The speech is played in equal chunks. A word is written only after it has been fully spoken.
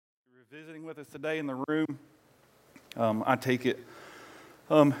visiting with us today in the room. I take it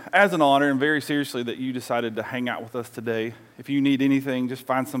as an honor and very seriously that you decided to hang out with us today. If you need anything, just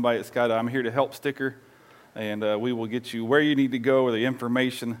find somebody that's got a "I'm here to help" sticker, and we will get you where you need to go or the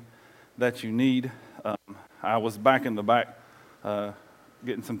information that you need. I was back in the back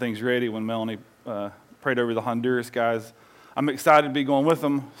getting some things ready when Melanie prayed over the Honduras guys. I'm excited to be going with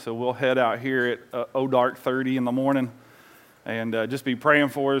them, so we'll head out here at dark 30 in the morning. And just be praying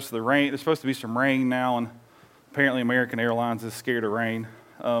for us. The rain, there's supposed to be some rain now, and apparently American Airlines is scared of rain.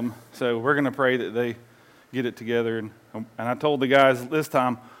 So we're going to pray that they get it together. And I told the guys this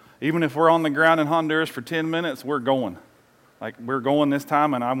time, even if we're on the ground in Honduras for 10 minutes, we're going. Like, we're going this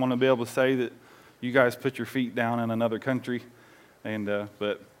time, and I want to be able to say that you guys put your feet down in another country.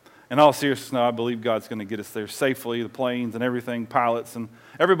 But in all seriousness, no, I believe God's going to get us there safely, the planes and everything, pilots, and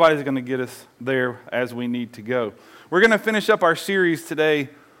everybody's going to get us there as we need to go. We're going to finish up our series today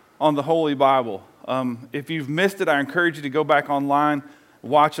on the Holy Bible. If you've missed it, I encourage you to go back online,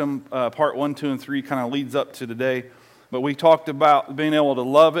 watch them. Part 1, 2, and 3 kind of leads up to today. But we talked about being able to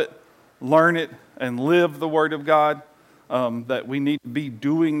love it, learn it, and live the Word of God, that we need to be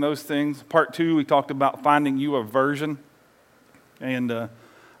doing those things. Part 2, we talked about finding you a version. And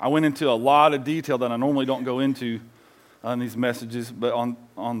I went into a lot of detail that I normally don't go into on these messages, but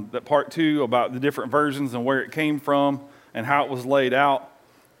on that part 2 about the different versions and where it came from and how it was laid out.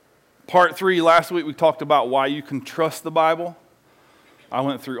 Part 3, last week we talked about why you can trust the Bible. I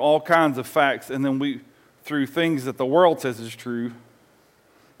went through all kinds of facts, and then through things that the world says is true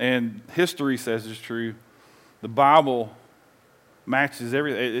and history says is true. The Bible matches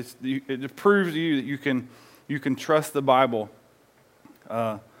everything. It proves to you that you can trust the Bible,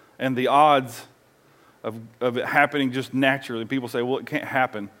 and the odds of it happening just naturally. People say, well, it can't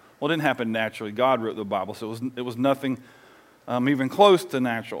happen. Well, it didn't happen naturally. God wrote the Bible, so it was nothing even close to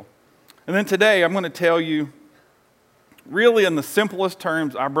natural. And then today, I'm going to tell you, really in the simplest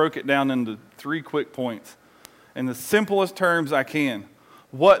terms, I broke it down into 3 quick points. In the simplest terms I can,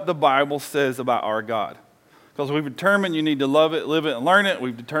 what the Bible says about our God. Because we've determined you need to love it, live it, and learn it.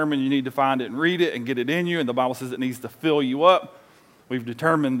 We've determined you need to find it and read it and get it in you. And the Bible says it needs to fill you up. We've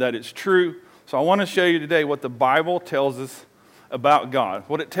determined that it's true. So I want to show you today what the Bible tells us about God,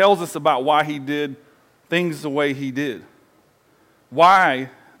 what it tells us about why He did things the way He did,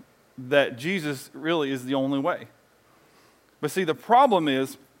 why that Jesus really is the only way. But see, the problem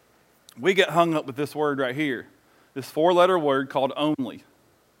is we get hung up with this word right here, this 4-letter word called only.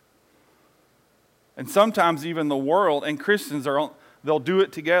 And sometimes even the world and Christians, they'll do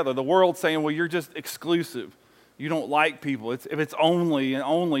it together. The world's saying, well, you're just exclusive. You don't like people. If it's only and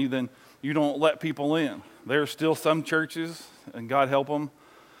only, then you don't let people in. There are still some churches, and God help them,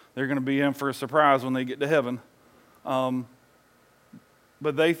 they're going to be in for a surprise when they get to heaven.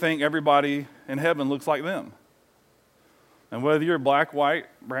 But they think everybody in heaven looks like them. And whether you're black, white,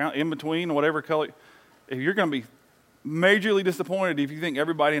 brown, in between, whatever color, if you're going to be majorly disappointed if you think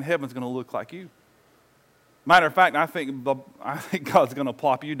everybody in heaven is going to look like you. Matter of fact, I think God's going to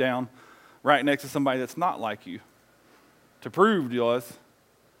plop you down right next to somebody that's not like you to prove to us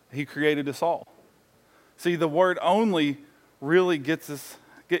He created us all. See, the word only really gets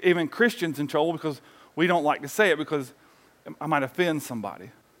even Christians in trouble because we don't like to say it because I might offend somebody.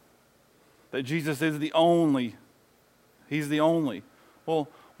 That Jesus is the only. He's the only. Well,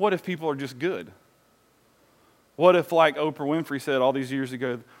 what if people are just good? What if, like Oprah Winfrey said all these years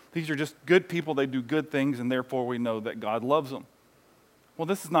ago, these are just good people, they do good things, and therefore we know that God loves them. Well,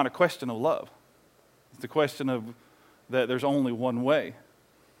 this is not a question of love. It's a question of that there's only one way.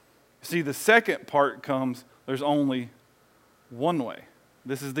 See, the second part comes, there's only one way.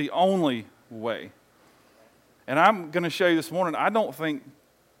 This is the only way. And I'm going to show you this morning, I don't think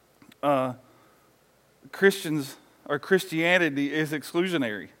Christians or Christianity is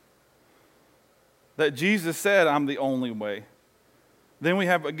exclusionary. That Jesus said, I'm the only way. Then we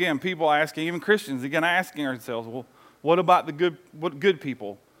have, again, people asking, even Christians, again, asking ourselves, well, what about what good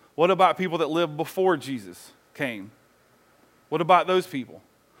people? What about people that lived before Jesus came? What about those people?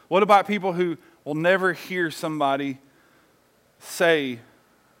 What about people who will never hear somebody say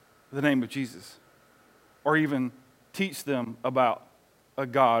the name of Jesus or even teach them about a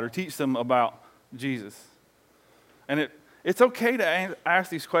God or teach them about Jesus? And it's okay to ask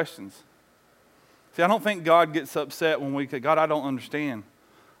these questions. See, I don't think God gets upset when we say, God, I don't understand.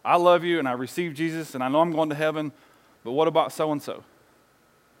 I love you and I received Jesus and I know I'm going to heaven, but what about so-and-so?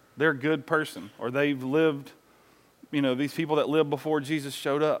 They're a good person or they've lived, these people that lived before Jesus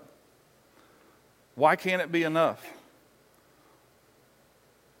showed up. Why can't it be enough?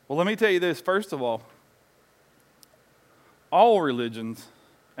 Well, let me tell you this. First of all religions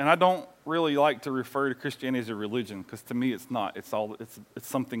And I don't really like to refer to Christianity as a religion, because to me it's not. It's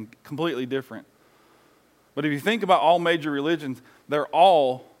something completely different. But if you think about all major religions, they're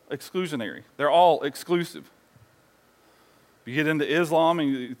all exclusionary. They're all exclusive. If you get into Islam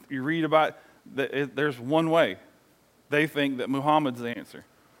and you read about that, there's one way. They think that Muhammad's the answer.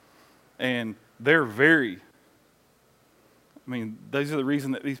 And they're these are the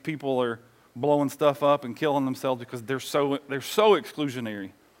reason that these people are blowing stuff up and killing themselves, because they're so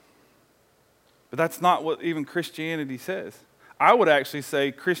exclusionary. But that's not what even Christianity says. I would actually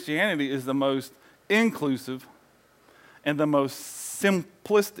say Christianity is the most inclusive and the most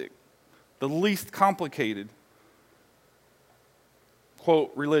simplistic, the least complicated,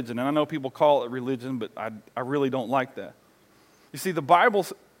 quote, religion. And I know people call it religion, but I really don't like that. You see, the Bible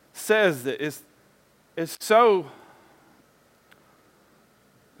says that it's so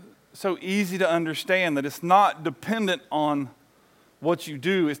easy to understand that it's not dependent on what you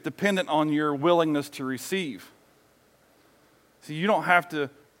do, it's dependent on your willingness to receive. See, you don't have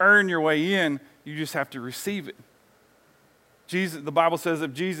to earn your way in, you just have to receive it. The Bible says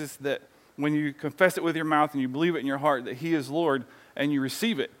of Jesus that when you confess it with your mouth and you believe it in your heart that he is Lord, and you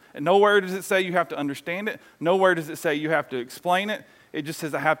receive it. And nowhere does it say you have to understand it. Nowhere does it say you have to explain it. It just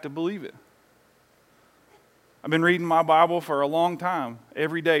says I have to believe it. I've been reading my Bible for a long time,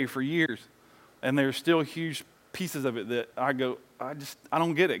 every day for years. And there's still huge pieces of it that I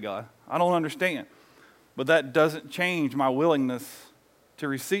don't get it, God. I don't understand. But that doesn't change my willingness to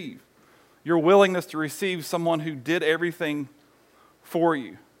receive. Your willingness to receive someone who did everything for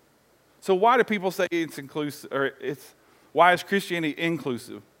you. So why do people say it's inclusive, or why is Christianity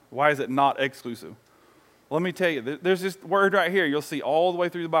inclusive? Why is it not exclusive? Let me tell you, there's this word right here. You'll see all the way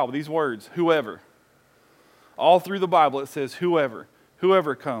through the Bible, these words, whoever. All through the Bible it says whoever.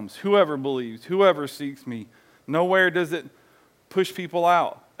 Whoever comes, whoever believes, whoever seeks me. Nowhere does it push people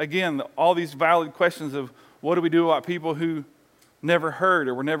out. Again, all these valid questions of what do we do about people who never heard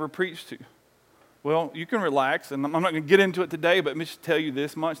or were never preached to? Well, you can relax, and I'm not going to get into it today, but let me just tell you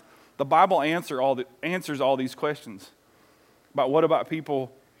this much. The Bible answers all these questions. What about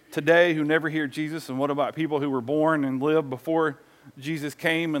people today who never hear Jesus, and what about people who were born and lived before Jesus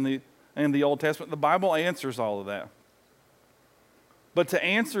came in the Old Testament? The Bible answers all of that. But to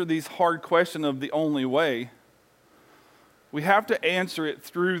answer these hard questions of the only way, we have to answer it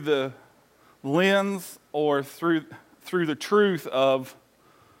through the lens or through the truth of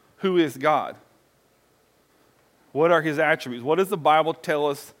who is God. What are his attributes? What does the Bible tell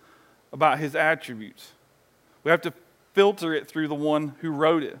us about his attributes? We have to filter it through the one who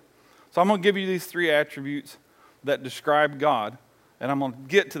wrote it. So I'm going to give you these three attributes that describe God, and I'm going to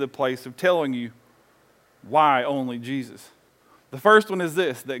get to the place of telling you why only Jesus. The first one is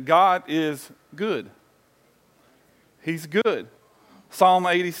this, that God is good. He's good. Psalm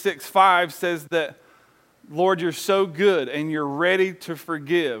 86:5 says that, Lord, you're so good and you're ready to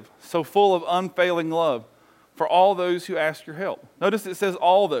forgive, so full of unfailing love for all those who ask your help. Notice it says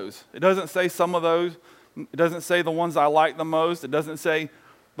all those. It doesn't say some of those. It doesn't say the ones I like the most. It doesn't say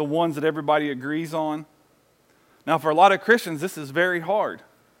the ones that everybody agrees on. Now, for a lot of Christians, this is very hard.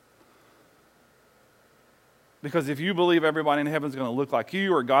 Because if you believe everybody in heaven is going to look like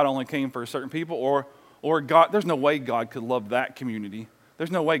you, or God only came for certain people, or God, there's no way God could love that community.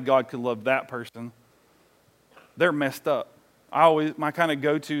 There's no way God could love that person. They're messed up. My kind of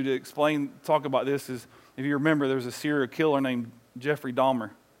go-to to talk about this is, if you remember, there was a serial killer named Jeffrey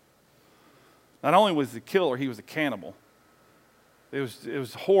Dahmer. Not only was he a killer, he was a cannibal. It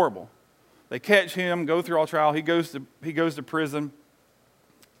was horrible. They catch him, go through all trial. He goes to prison,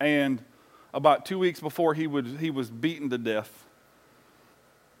 and about 2 weeks before he was beaten to death,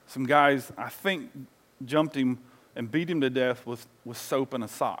 some guys, I think, jumped him and beat him to death with soap and a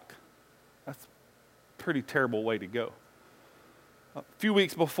sock. That's a pretty terrible way to go. A few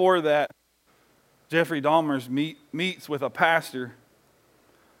weeks before that, Jeffrey Dahmer meets with a pastor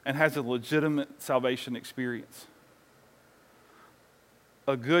and has a legitimate salvation experience.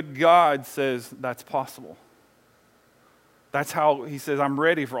 A good God says that's possible. That's how he says, I'm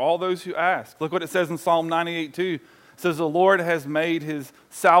ready for all those who ask. Look what it says in Psalm 98:2. It says, the Lord has made his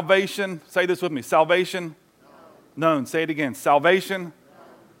salvation, say this with me, salvation known. Say it again, salvation known.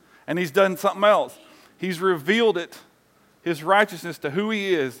 And he's done something else. He's revealed it, his righteousness to who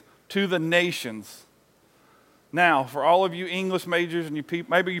he is, to the nations. Now, for all of you English majors and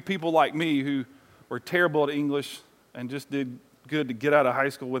maybe you people like me who were terrible at English and just did good to get out of high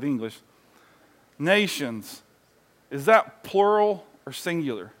school with English, nations, is that plural or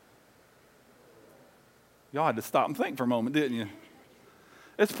singular? Y'all had to stop and think for a moment, didn't you?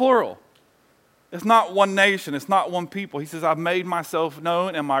 It's plural. It's not one nation. It's not one people. He says, I've made myself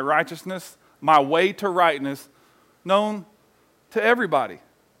known and my righteousness, my way to rightness, known to everybody.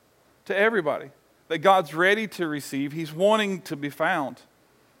 To everybody. That God's ready to receive. He's wanting to be found.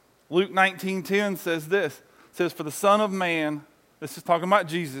 Luke 19:10 says this. It says, for the Son of Man, this is talking about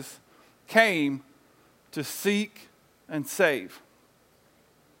Jesus, came to seek and save.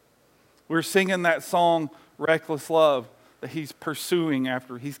 We're singing that song, Reckless Love, that he's pursuing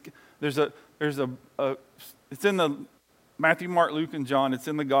after. It's in the Matthew, Mark, Luke, and John. It's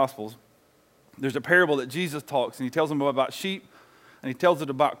in the Gospels. There's a parable that Jesus talks, and he tells them about sheep, and he tells it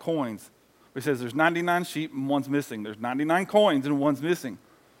about coins. He says there's 99 sheep and one's missing. There's 99 coins and one's missing.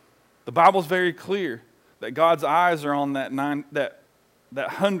 The Bible's very clear that God's eyes are on that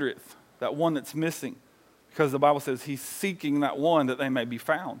 100th, that one that's missing, because the Bible says he's seeking that one that they may be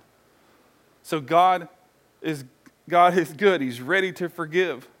found. So God is good. He's ready to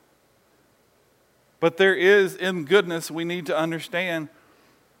forgive. But there is, in goodness, we need to understand,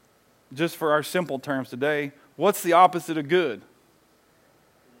 just for our simple terms today, what's the opposite of good?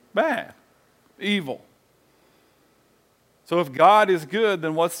 Bad. Evil. So if God is good,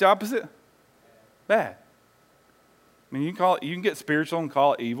 then what's the opposite? Bad. I mean, you can get spiritual and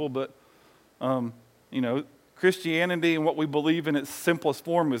call it evil, but Christianity and what we believe in its simplest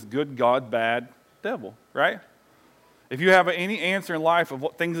form is good, God, bad, devil, right? If you have any answer in life of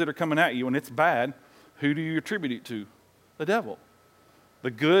what things that are coming at you and it's bad, who do you attribute it to? The devil.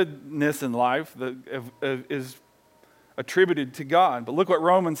 The goodness in life is attributed to God. But look what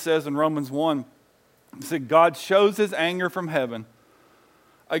Romans says in Romans 1. It said, God shows his anger from heaven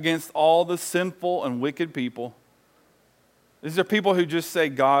against all the sinful and wicked people. These are people who just say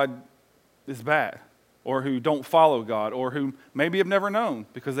God is bad, or who don't follow God, or who maybe have never known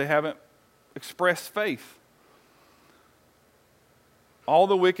because they haven't expressed faith. All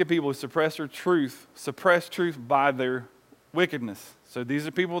the wicked people who suppress truth by their wickedness. So these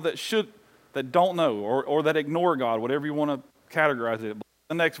are people that don't know, or that ignore God, whatever you want to categorize it.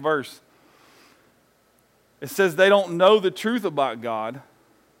 The next verse, it says they don't know the truth about God,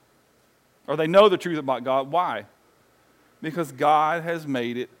 or they know the truth about God. Why? Because God has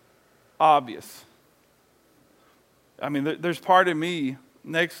made it obvious. I mean, there's part of me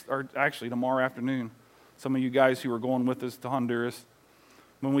tomorrow afternoon, some of you guys who are going with us to Honduras,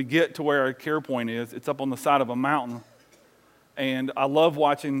 when we get to where our care point is, it's up on the side of a mountain. And I love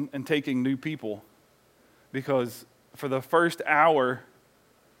watching and taking new people, because for the first hour,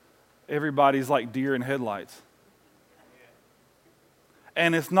 everybody's like deer in headlights.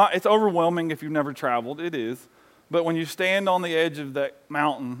 And it's overwhelming if you've never traveled. It is. But when you stand on the edge of that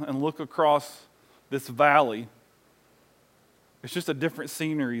mountain and look across this valley, it's just a different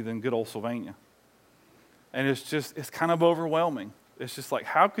scenery than good old Sylvania. And it's kind of overwhelming. It's just like,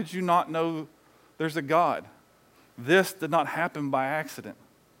 how could you not know there's a God? This did not happen by accident.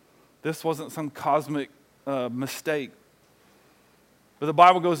 This wasn't some cosmic mistake. But the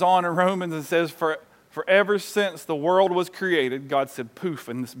Bible goes on in Romans and says, for ever since the world was created, God said, poof,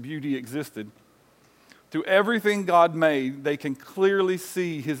 and this beauty existed. Through everything God made, they can clearly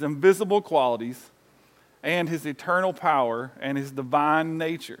see his invisible qualities and his eternal power and his divine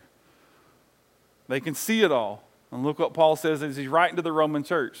nature. They can see it all. And look what Paul says as he's writing to the Roman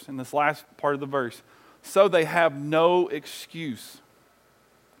church in this last part of the verse. So they have no excuse.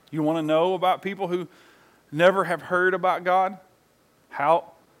 You want to know about people who never have heard about God?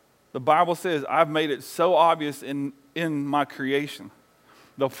 How the Bible says, I've made it so obvious in my creation.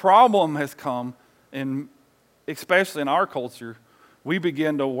 The problem has come especially in our culture, we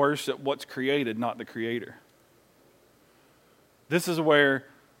begin to worship what's created, not the Creator. This is where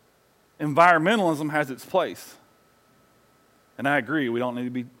environmentalism has its place. And I agree, we don't need to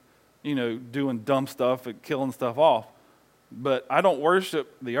be, doing dumb stuff and killing stuff off. But I don't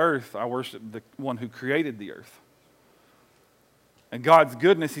worship the earth, I worship the one who created the earth. And God's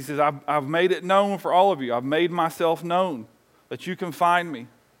goodness, he says, I've made it known for all of you. I've made myself known that you can find me.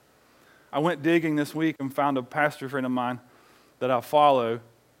 I went digging this week and found a pastor friend of mine that I follow,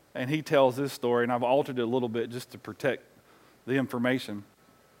 and he tells this story, and I've altered it a little bit just to protect the information.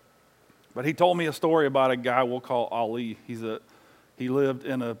 But he told me a story about a guy we'll call Ali. He lived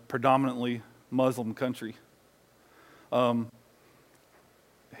in a predominantly Muslim country.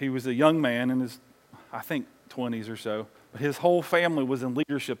 He was a young man in his, I think, 20s or so. But his whole family was in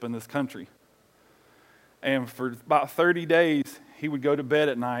leadership in this country. And for about 30 days, he would go to bed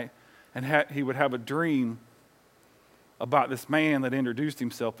at night and he would have a dream about this man that introduced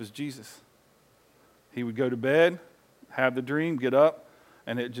himself as Jesus. He would go to bed, have the dream, get up,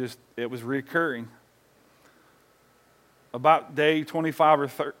 and it was recurring. about day 25 or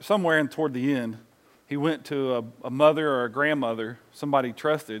 30, somewhere in toward the end, he went to a mother or a grandmother, somebody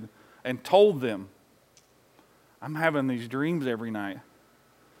trusted, and told them, I'm having these dreams every night.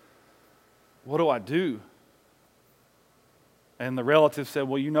 What do I do? And the relative said,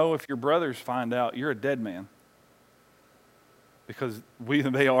 well, you know, if your brothers find out, you're a dead man. Because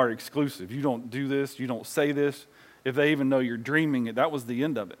they are exclusive. You don't do this, you don't say this. If they even know you're dreaming it, that was the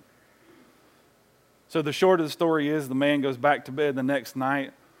end of it. So the short of the story is the man goes back to bed the next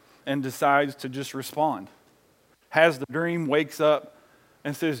night and decides to just respond. Has the dream, wakes up,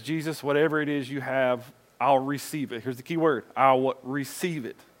 and says, Jesus, whatever it is you have, I'll receive it. Here's the key word, I'll receive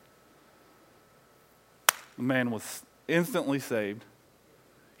it. The man was instantly saved.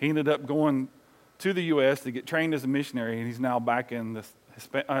 He ended up going to the U.S. to get trained as a missionary, and he's now back in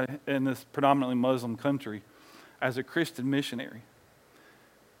this predominantly Muslim country as a Christian missionary.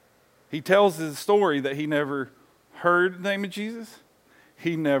 He tells his story that he never heard the name of Jesus.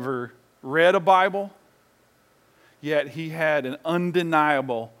 He never read a Bible. Yet he had an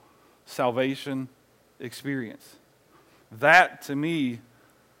undeniable salvation experience. That, to me,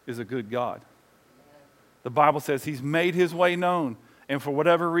 is a good God. The Bible says he's made his way known. And for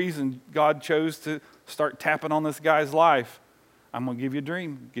whatever reason, God chose to start tapping on this guy's life. I'm going to give you a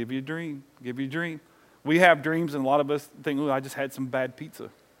dream, give you a dream, give you a dream. We have dreams, and a lot of us think, oh, I just had some bad pizza.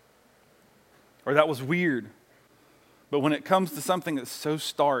 Or that was weird. But when it comes to something that's so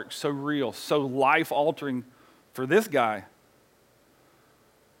stark, so real, so life-altering for this guy,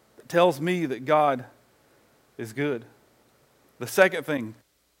 it tells me that God is good. The second thing,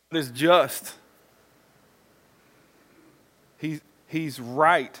 God is just. He's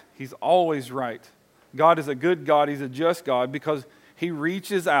right. He's always right. God is a good God. He's a just God because he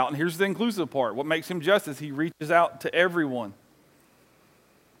reaches out. And here's the inclusive part. What makes him just is he reaches out to everyone.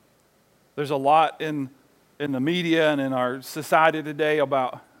 There's a lot in the media and in our society today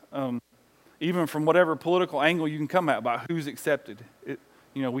about, even from whatever political angle you can come at, about who's accepted.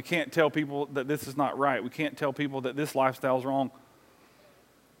 We can't tell people that this is not right. We can't tell people that this lifestyle is wrong.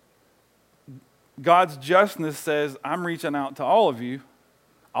 God's justness says, I'm reaching out to all of you.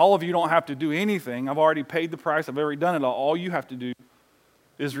 All of you don't have to do anything. I've already paid the price. I've already done it all. All you have to do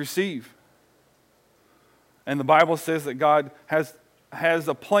is receive. And the Bible says that God has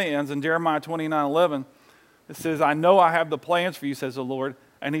the plans. In Jeremiah 29:11, it says, I know I have the plans for you, says the Lord,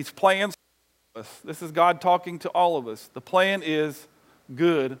 and these plans for us. This is God talking to all of us. The plan is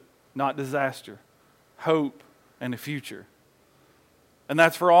good, not disaster, hope, and a future. And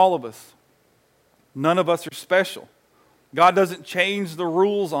that's for all of us. None of us are special. God doesn't change the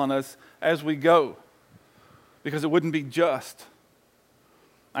rules on us as we go because it wouldn't be just.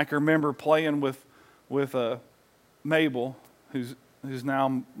 I can remember playing with Mabel, who's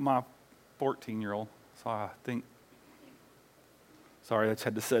now my 14-year-old. So I think, sorry, I just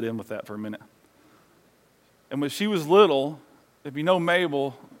had to set in with that for a minute. And when she was little, if you know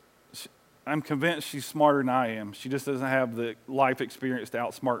Mabel, I'm convinced she's smarter than I am. She just doesn't have the life experience to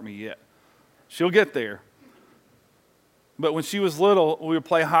outsmart me yet. She'll get there. But when she was little, we would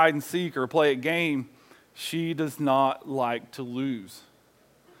play hide and seek or play a game. She does not like to lose.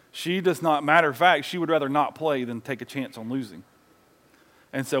 She does not, matter of fact, she would rather not play than take a chance on losing.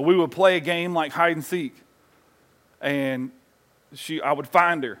 And so we would play a game like hide and seek. And I would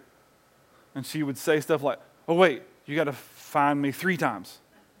find her. And she would say stuff like, oh wait, you got to find me 3 times.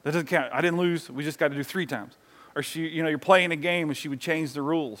 That doesn't count. I didn't lose. We just got to do 3 times. Or you're playing a game and she would change the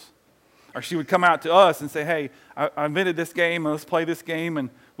rules. Or she would come out to us and say, hey, I invented this game, and let's play this game. And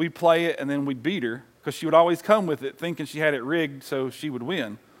we'd play it, and then we'd beat her. Because she would always come with it, thinking she had it rigged so she would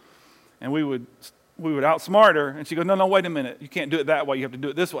win. And we would outsmart her, and she'd go, no, wait a minute. You can't do it that way. You have to do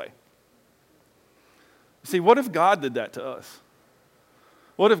it this way. See, what if God did that to us?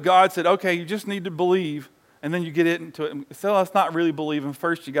 What if God said, okay, you just need to believe, and then you get into it. And so that's not really believing.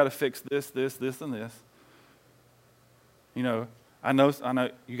 First, you got to fix this, and this. I know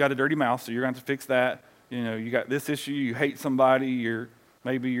you got a dirty mouth, so you're going to have to fix that. You got this issue, you hate somebody,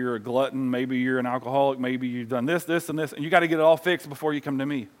 maybe you're a glutton, maybe you're an alcoholic, maybe you've done this, and this, and you got to get it all fixed before you come to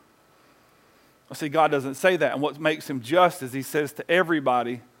me. Well, see, God doesn't say that, and what makes him just is he says to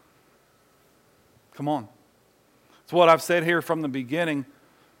everybody, come on. It's what I've said here from the beginning,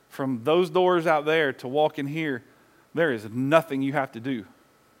 from those doors out there to walk in here, there is nothing you have to do.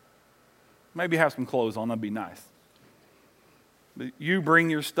 Maybe have some clothes on, that'd be nice. But you bring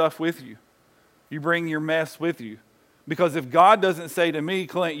your stuff with you. You bring your mess with you. Because if God doesn't say to me,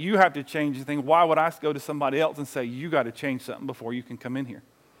 Clint, you have to change the thing, why would I go to somebody else and say, you got to change something before you can come in here?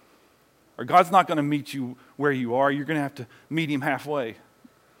 Or God's not going to meet you where you are. You're going to have to meet him halfway.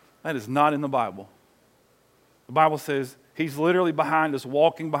 That is not in the Bible. The Bible says He's literally behind us,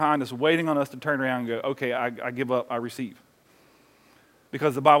 walking behind us, waiting on us to turn around and go, okay, I give up, I receive.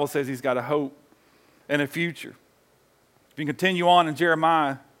 Because the Bible says he's got a hope and a future. If you continue on in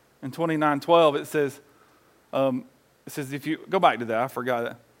Jeremiah in 29:12, it says if you, go back to that, I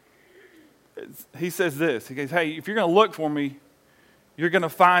forgot it. He says this, he goes, hey, if you're going to look for me, you're going to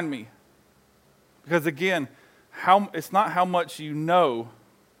find me. Because again, it's not how much you know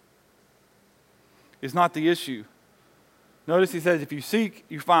is not the issue. Notice he says, if you seek,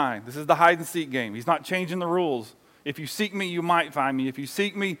 you find. This is the hide and seek game. He's not changing the rules. If you seek me, you might find me. If you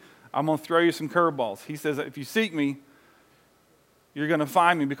seek me, I'm going to throw you some curveballs. He says, if you seek me, you're going to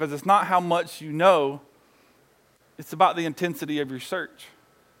find me, because it's not how much you know, it's about the intensity of your search.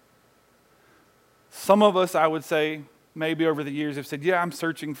 Some of us, I would say, maybe over the years have said, yeah, I'm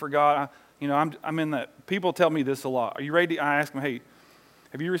searching for God. I'm in that. People tell me this a lot. Are you ready? I ask them, hey,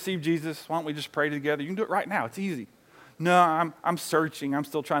 have you received Jesus? Why don't we just pray together? You can do it right now. It's easy. No, I'm searching. I'm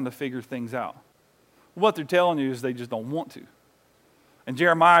still trying to figure things out. What they're telling you is they just don't want to. And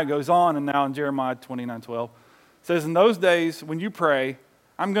Jeremiah goes on, and now in Jeremiah 29:12, says, in those days when you pray,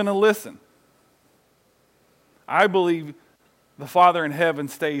 I'm going to listen. I believe the Father in heaven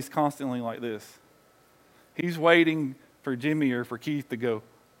stays constantly like this. He's waiting for Jimmy or for Keith to go,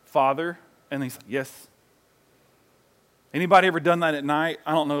 Father, and he's like, yes. Anybody ever done that at night?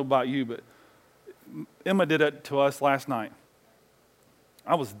 I don't know about you, but Emma did it to us last night.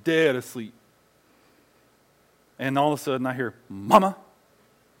 I was dead asleep. And all of a sudden I hear, Mama.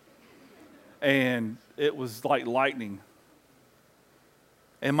 And it was like lightning.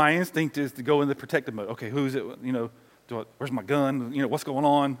 And my instinct is to go in the protective mode. Okay, who's it? Where's my gun? What's going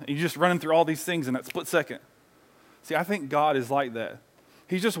on? And you're just running through all these things in that split second. See, I think God is like that.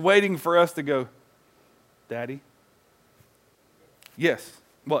 He's just waiting for us to go, Daddy? Yes.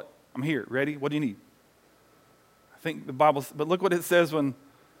 What? I'm here. Ready? What do you need? I think the Bible, but look what it says when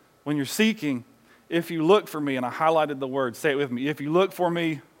you're seeking, if you look for me, and I highlighted the word, say it with me, if you look for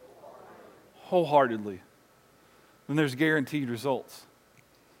me wholeheartedly, then there's guaranteed results.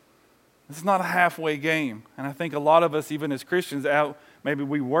 This is not a halfway game. And I think a lot of us, even as Christians, maybe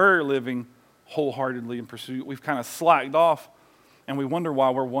we were living wholeheartedly in pursuit. We've kind of slacked off, and we wonder why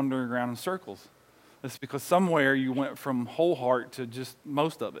we're wandering around in circles. It's because somewhere you went from whole heart to just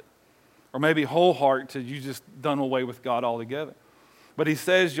most of it. Or maybe whole heart to you just done away with God altogether. But he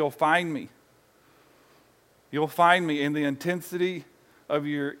says you'll find me. You'll find me in the intensity of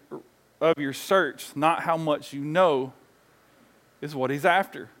your search, not how much you know, is what he's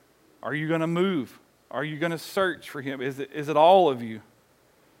after. Are you going to move? Are you going to search for him? Is it all of you?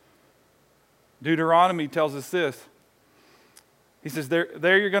 Deuteronomy tells us this. He says,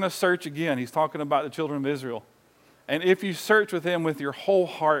 there you're going to search again. He's talking about the children of Israel. And if you search with him with your whole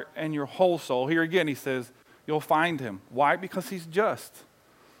heart and your whole soul, here again he says, you'll find him. Why? Because he's just.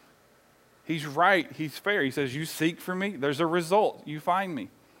 He's right. He's fair. He says, you seek for me, there's a result. You find me.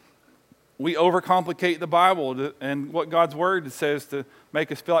 We overcomplicate the Bible and what God's word says to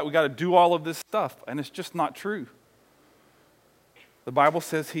make us feel like we got to do all of this stuff. And it's just not true. The Bible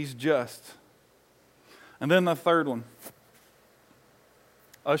says he's just. And then the third one.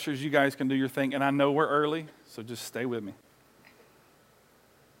 Ushers, you guys can do your thing. And I know we're early, so just stay with me.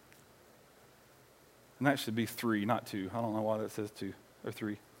 And that should be 3, not 2. I don't know why that says 2 or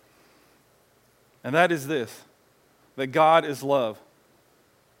 3. And that is this, that God is love.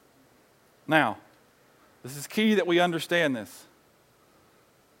 Now, this is key that we understand this.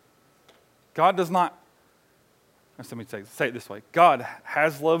 God does not, let me say it this way. God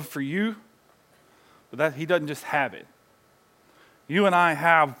has love for you, but that he doesn't just have it. You and I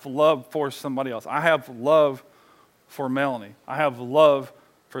have love for somebody else. I have love for Melanie. I have love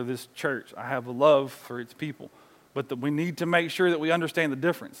for this church. I have love for its people. But we need to make sure that we understand the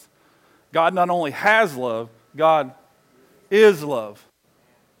difference. God not only has love, God is love.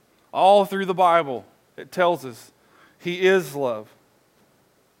 All through the Bible, it tells us he is love.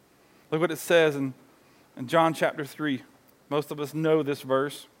 Look what it says in John chapter 3. Most of us know this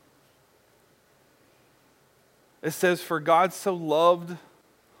verse. It says, for God so loved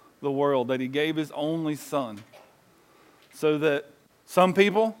the world that he gave his only son, so that some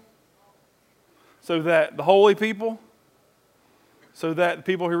people, so that the holy people, so that the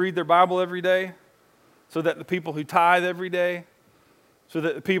people who read their Bible every day, so that the people who tithe every day, so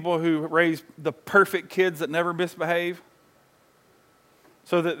that the people who raise the perfect kids that never misbehave,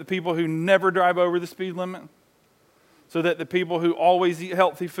 so that the people who never drive over the speed limit, so that the people who always eat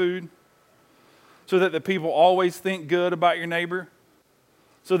healthy food, so that the people always think good about your neighbor,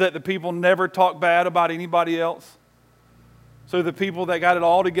 so that the people never talk bad about anybody else, so the people that got it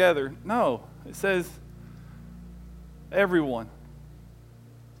all together. No, it says Everyone.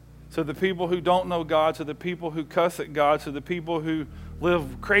 So the people who don't know God, to the people who cuss at God, to the people who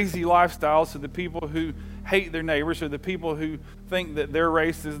live crazy lifestyles, to the people who hate their neighbors, to the people who think that their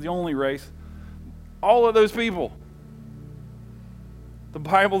race is the only race. All of those people. The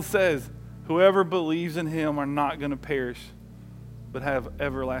Bible says, whoever believes in him are not going to perish, but have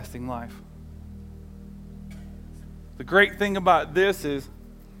everlasting life. The great thing about this is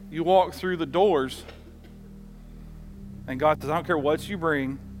you walk through the doors and God says, I don't care what you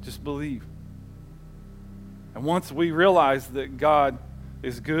bring, just believe. And once we realize that God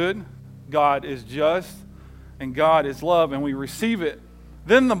is good, God is just, and God is love, and we receive it,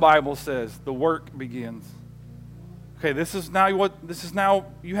 then the Bible says the work begins. Okay, this is now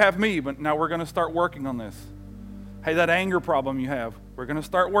you have me, but now we're going to start working on this. Hey, that anger problem you have, we're going to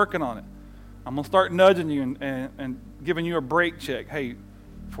start working on it. I'm going to start nudging you and giving you a break check. Hey,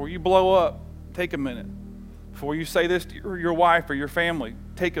 before you blow up, take a minute. Before you say this to your wife or your family,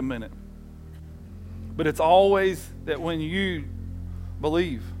 take a minute. But it's always that when you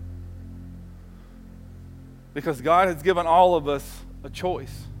believe. Because God has given all of us a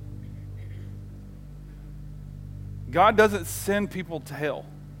choice. God doesn't send people to hell.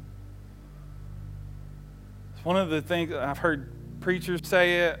 It's one of the things I've heard preachers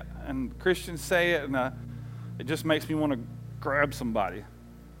say it and Christians say it, and it just makes me want to grab somebody.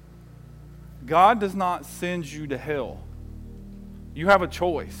 God does not send you to hell. You have a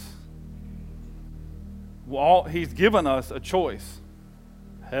choice. Well, He's given us a choice.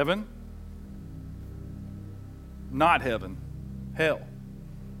 Heaven, not heaven, hell.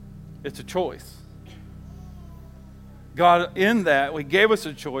 It's a choice. God, in that, He gave us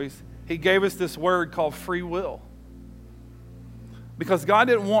a choice. He gave us this word called free will. Because God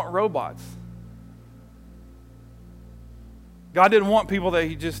didn't want robots. God didn't want people that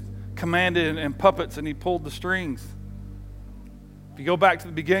He just commanded and puppets and He pulled the strings. If you go back to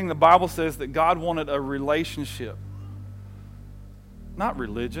the beginning, the Bible says that God wanted a relationship. Not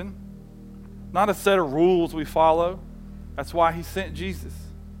religion. Not a set of rules we follow. That's why He sent Jesus.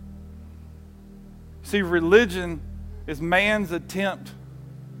 See, religion is man's attempt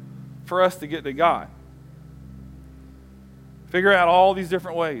for us to get to God. Figure out all these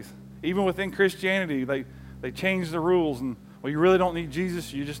different ways. Even within Christianity, they change the rules and, well, you really don't need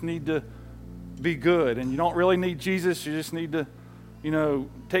Jesus, you just need to be good. And you don't really need Jesus, you just need to,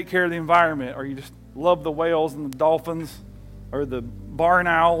 take care of the environment, or you just love the whales and the dolphins or the barn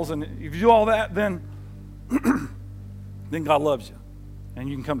owls. And if you do all that, then God loves you and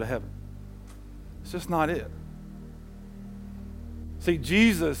you can come to heaven. It's just not it. See,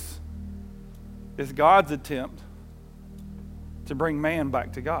 Jesus is God's attempt to bring man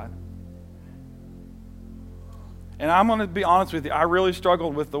back to God. And I'm going to be honest with you, I really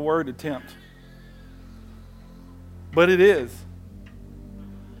struggled with the word attempt. But it is.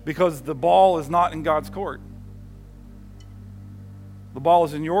 Because the ball is not in God's court. The ball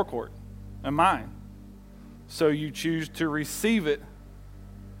is in your court and mine. So you choose to receive it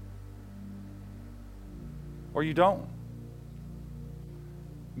or you don't.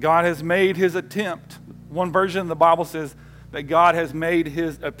 God has made His attempt. One version of the Bible says that God has made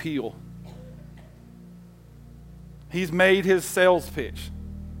His appeal. He's made His sales pitch.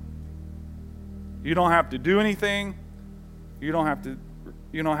 You don't have to do anything. You don't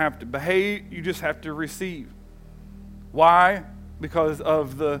have to behave. You just have to receive. Why? Because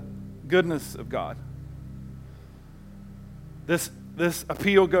of the goodness of God. This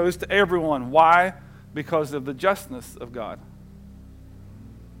appeal goes to everyone. Why? Because of the justness of God.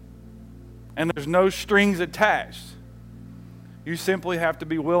 And there's no strings attached. You simply have to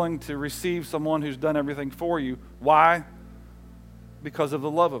be willing to receive someone who's done everything for you. Why? Because of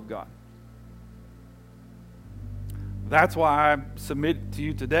the love of God. That's why I submit to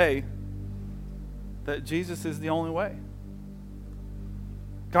you today that Jesus is the only way.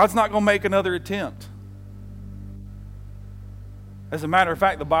 God's not going to make another attempt. As a matter of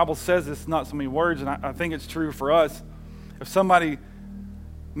fact, the Bible says this, not so many words, and I think it's true for us. If somebody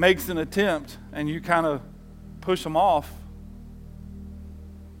makes an attempt and you kind of push them off,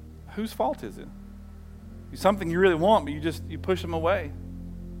 whose fault is it? It's something you really want, but you push them away.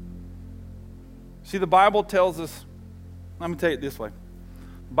 See, the Bible tells us, let me tell you it this way.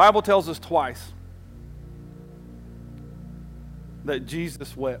 The Bible tells us twice that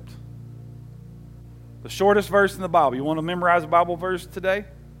Jesus wept. The shortest verse in the Bible. You want to memorize a Bible verse today?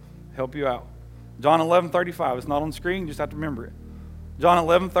 Help you out. John 11:35. It's not on the screen. You just have to remember it. John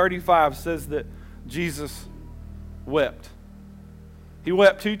 11:35 says that Jesus wept. He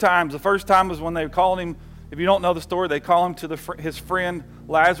wept 2 times. The first time was when they called him, if you don't know the story, they call him to his friend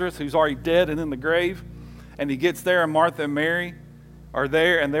Lazarus, who's already dead and in the grave. And he gets there, and Martha and Mary are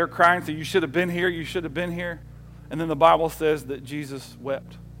there, and they're crying, so you should have been here, you should have been here. And then the Bible says that Jesus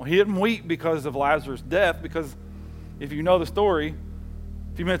wept. Well, he didn't weep because of Lazarus' death, because if you know the story,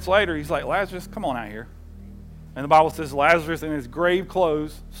 a few minutes later, he's like, Lazarus, come on out here. And the Bible says Lazarus in his grave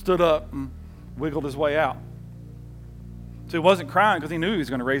clothes stood up and wiggled his way out. So he wasn't crying because he knew he was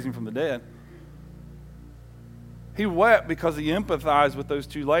going to raise him from the dead. He wept because he empathized with those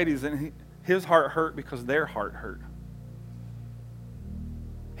two ladies, and his heart hurt because their heart hurt.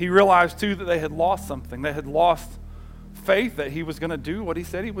 He realized, too, that they had lost something. They had lost faith that he was going to do what he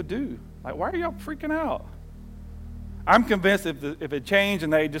said he would do. Like, why are y'all freaking out? I'm convinced if it changed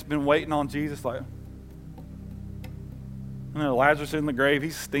and they had just been waiting on Jesus, like, Lazarus in the grave,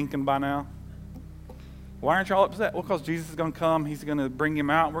 he's stinking by now. Why aren't y'all upset? Well, because Jesus is going to come, he's going to bring him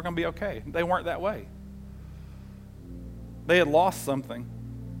out, and we're going to be okay. They weren't that way. They had lost something.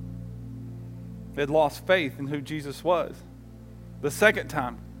 They had lost faith in who Jesus was. The second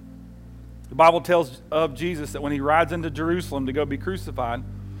time, the Bible tells of Jesus that when he rides into Jerusalem to go be crucified,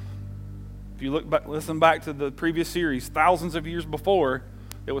 if you look back, listen back to the previous series, thousands of years before,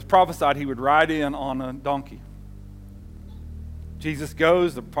 it was prophesied he would ride in on a donkey. Jesus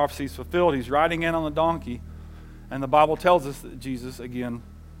goes, the prophecy is fulfilled, he's riding in on the donkey, and the Bible tells us that Jesus again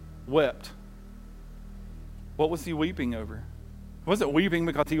wept. What was he weeping over? He wasn't weeping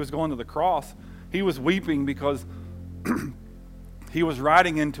because he was going to the cross. He was weeping because he was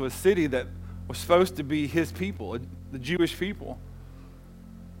riding into a city that was supposed to be his people, the Jewish people.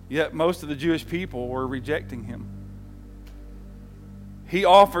 Yet most of the Jewish people were rejecting him. He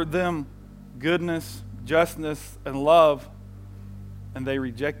offered them goodness, justness, and love, and they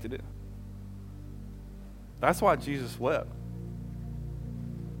rejected it. That's why Jesus wept.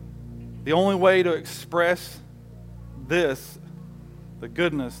 The only way to express this, the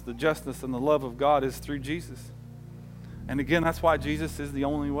goodness, the justice, and the love of God, is through Jesus. And again, that's why Jesus is the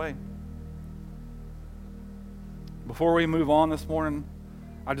only way. Before we move on this morning,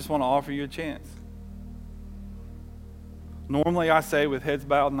 I just want to offer you a chance. Normally I say with heads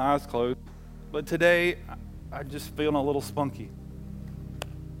bowed and eyes closed, but today I just feeling a little spunky.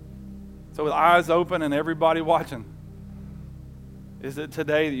 So with eyes open and everybody watching, is it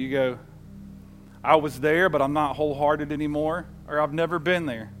today that you go, I was there, but I'm not wholehearted anymore, or I've never been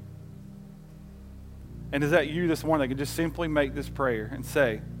there? And is that you this morning that can just simply make this prayer and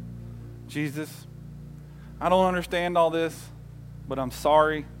say, Jesus, I don't understand all this, but I'm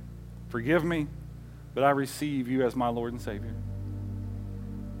sorry. Forgive me, but I receive you as my Lord and Savior.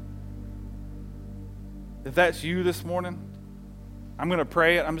 If that's you this morning, I'm going to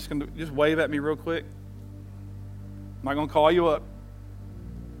pray it. I'm just going to just wave at me real quick. I'm not going to call you up.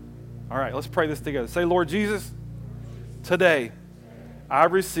 All right, let's pray this together. Say, Lord Jesus, today I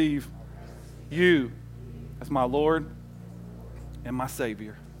receive you as my Lord and my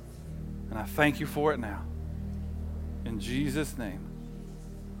Savior. And I thank you for it now. In Jesus' name,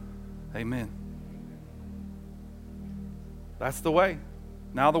 amen. That's the way.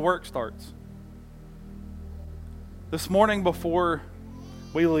 Now the work starts. This morning before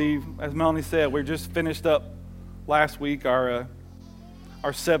we leave, as Melanie said, we just finished up last week our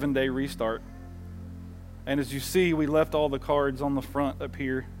 7-day restart. And as you see, we left all the cards on the front up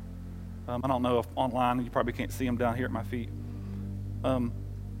here. I don't know if online, you probably can't see them down here at my feet.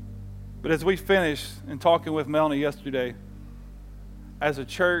 But as we finished and talking with Melanie yesterday, as a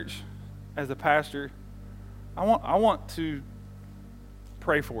church, as a pastor, I want to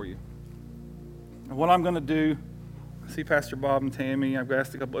pray for you. And what I'm going to do, I see Pastor Bob and Tammy. I've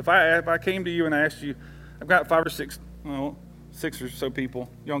asked a couple. If I came to you and asked you, I've got 5 or 6, well, 6 or so people.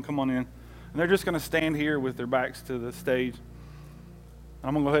 Y'all come on in, and they're just going to stand here with their backs to the stage.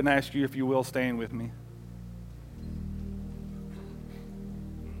 I'm going to go ahead and ask you if you will stand with me.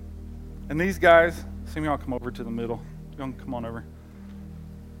 And these guys, some of y'all come over to the middle. Y'all come on over.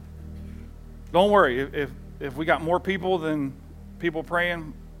 Don't worry, if we got more people than people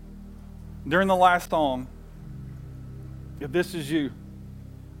praying, during the last song, if this is you,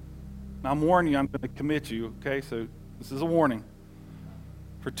 now I'm warning you, I'm going to commit you, okay? So this is a warning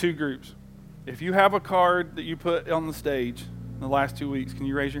for 2 groups. If you have a card that you put on the stage in the last 2 weeks, can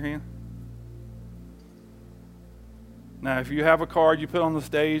you raise your hand? Now, if you have a card you put on the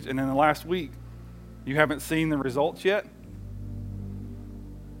stage and in the last week you haven't seen the results yet,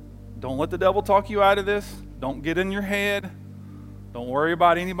 don't let the devil talk you out of this. Don't get in your head. Don't worry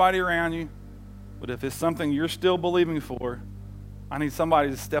about anybody around you. But if it's something you're still believing for, I need somebody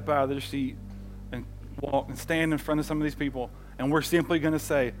to step out of their seat and walk and stand in front of some of these people. And we're simply going to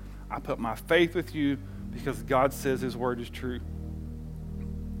say, I put my faith with you because God says his word is true.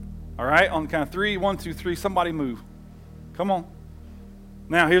 All right, on the count of 3, 1, 2, 3, somebody move. Come on.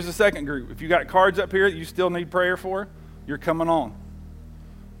 Now, here's the second group. If you got cards up here that you still need prayer for, you're coming on.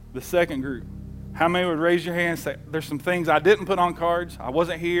 The second group. How many would raise your hand and say, there's some things I didn't put on cards, I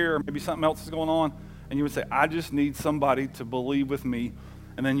wasn't here, or maybe something else is going on, and you would say, I just need somebody to believe with me,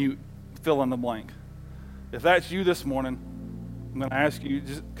 and then you fill in the blank. If that's you this morning, I'm going to ask you,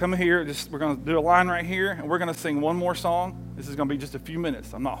 just come here, we're going to do a line right here, and we're going to sing one more song. This is going to be just a few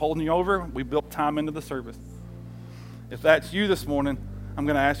minutes. I'm not holding you over. We built time into the service. If that's you this morning, I'm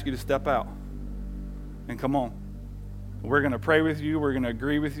going to ask you to step out and come on. We're going to pray with you. We're going to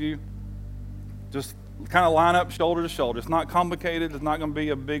agree with you. Just kind of line up shoulder to shoulder. It's not complicated. It's not going to be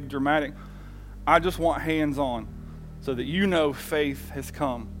a big dramatic. I just want hands on so that you know faith has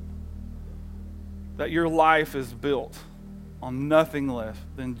come, that your life is built on nothing less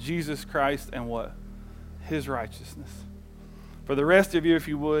than Jesus Christ and what? His righteousness. For the rest of you, if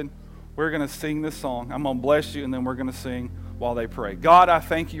you would, we're going to sing this song. I'm going to bless you, and then we're going to sing while they pray. God, I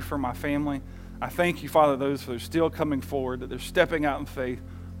thank you for my family. I thank you, Father, those who are still coming forward, that they're stepping out in faith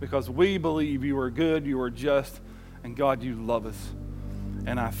because we believe you are good, you are just, and God, you love us.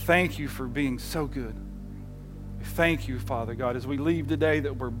 And I thank you for being so good. Thank you, Father God, as we leave today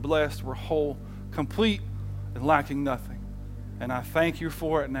that we're blessed, we're whole, complete, and lacking nothing. And I thank you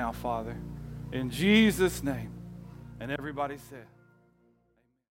for it now, Father. In Jesus' name. And everybody said...